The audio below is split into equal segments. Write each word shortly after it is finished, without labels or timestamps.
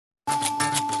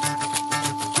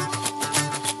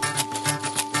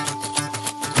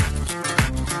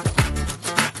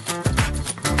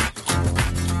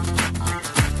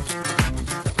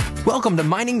Welcome to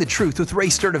Mining the Truth with Ray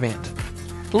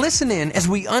Sturdivant. Listen in as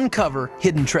we uncover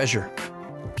hidden treasure.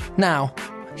 Now,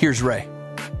 here's Ray.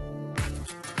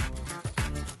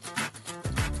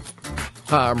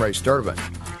 Hi, I'm Ray Sturdivant.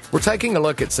 We're taking a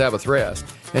look at Sabbath rest,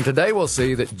 and today we'll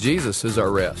see that Jesus is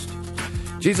our rest.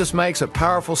 Jesus makes a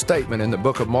powerful statement in the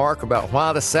book of Mark about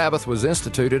why the Sabbath was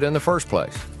instituted in the first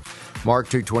place. Mark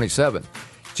 2:27,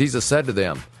 Jesus said to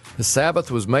them, "The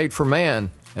Sabbath was made for man,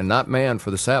 and not man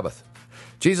for the Sabbath."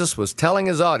 Jesus was telling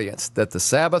his audience that the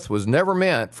Sabbath was never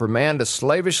meant for man to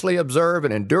slavishly observe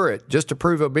and endure it just to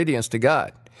prove obedience to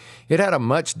God. It had a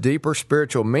much deeper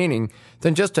spiritual meaning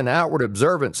than just an outward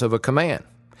observance of a command.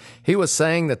 He was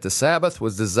saying that the Sabbath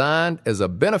was designed as a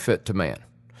benefit to man,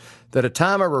 that a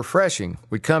time of refreshing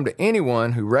would come to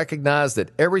anyone who recognized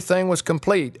that everything was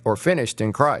complete or finished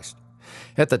in Christ.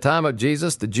 At the time of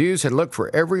Jesus, the Jews had looked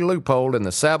for every loophole in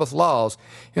the Sabbath laws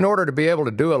in order to be able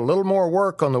to do a little more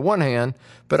work on the one hand,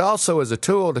 but also as a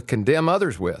tool to condemn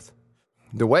others with.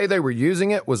 The way they were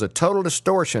using it was a total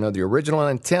distortion of the original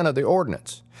intent of the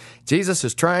ordinance. Jesus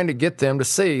is trying to get them to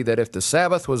see that if the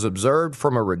Sabbath was observed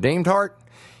from a redeemed heart,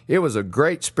 it was of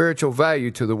great spiritual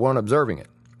value to the one observing it.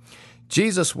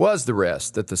 Jesus was the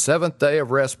rest that the seventh day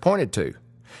of rest pointed to.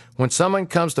 When someone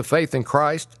comes to faith in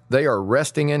Christ, they are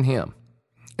resting in Him.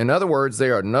 In other words,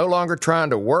 they are no longer trying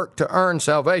to work to earn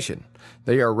salvation.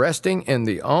 They are resting in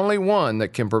the only one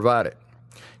that can provide it.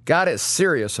 God is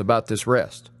serious about this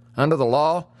rest. Under the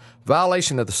law,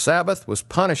 violation of the Sabbath was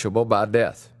punishable by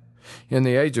death. In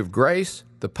the age of grace,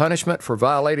 the punishment for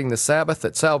violating the Sabbath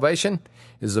at salvation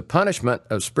is the punishment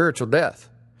of spiritual death.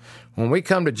 When we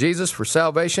come to Jesus for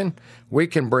salvation, we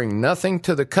can bring nothing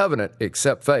to the covenant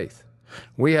except faith.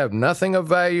 We have nothing of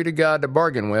value to God to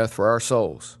bargain with for our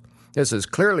souls. This is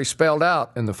clearly spelled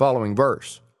out in the following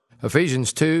verse.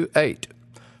 Ephesians 2:8.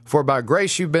 For by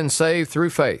grace you've been saved through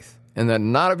faith, and that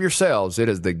not of yourselves, it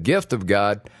is the gift of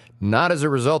God, not as a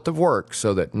result of works,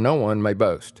 so that no one may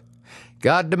boast.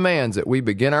 God demands that we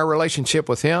begin our relationship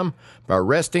with Him by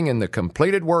resting in the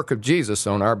completed work of Jesus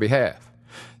on our behalf.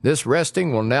 This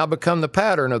resting will now become the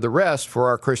pattern of the rest for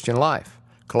our Christian life.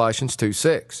 Colossians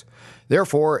 2:6.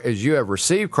 Therefore, as you have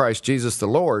received Christ Jesus the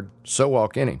Lord, so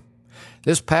walk in Him.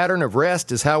 This pattern of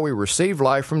rest is how we receive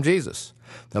life from Jesus.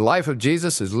 The life of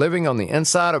Jesus is living on the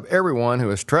inside of everyone who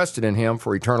has trusted in Him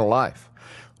for eternal life.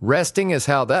 Resting is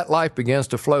how that life begins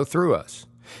to flow through us.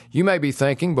 You may be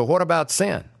thinking, but what about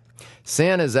sin?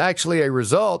 Sin is actually a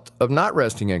result of not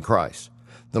resting in Christ.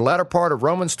 The latter part of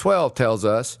Romans 12 tells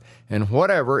us, and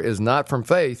whatever is not from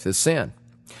faith is sin.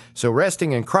 So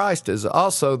resting in Christ is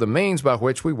also the means by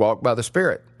which we walk by the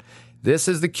Spirit. This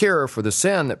is the cure for the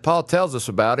sin that Paul tells us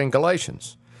about in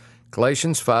Galatians.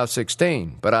 Galatians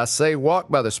 5:16, but I say walk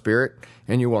by the Spirit,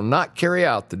 and you will not carry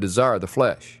out the desire of the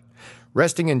flesh.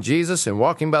 Resting in Jesus and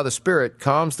walking by the Spirit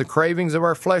calms the cravings of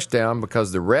our flesh down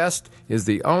because the rest is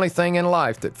the only thing in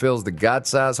life that fills the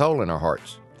God-sized hole in our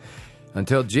hearts.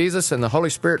 Until Jesus and the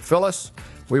Holy Spirit fill us,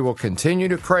 we will continue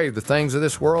to crave the things of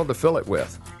this world to fill it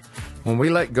with. When we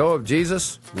let go of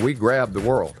Jesus, we grab the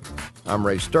world. I'm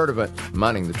Ray Sturdivant,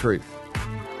 Mining the Truth.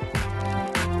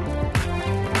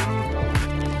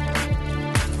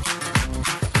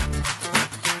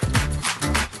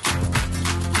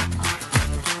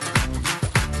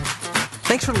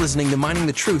 Thanks for listening to Mining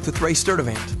the Truth with Ray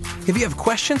Sturdivant. If you have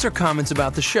questions or comments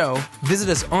about the show, visit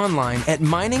us online at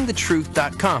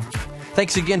miningthetruth.com.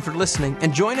 Thanks again for listening,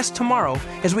 and join us tomorrow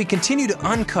as we continue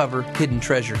to uncover hidden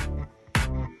treasure.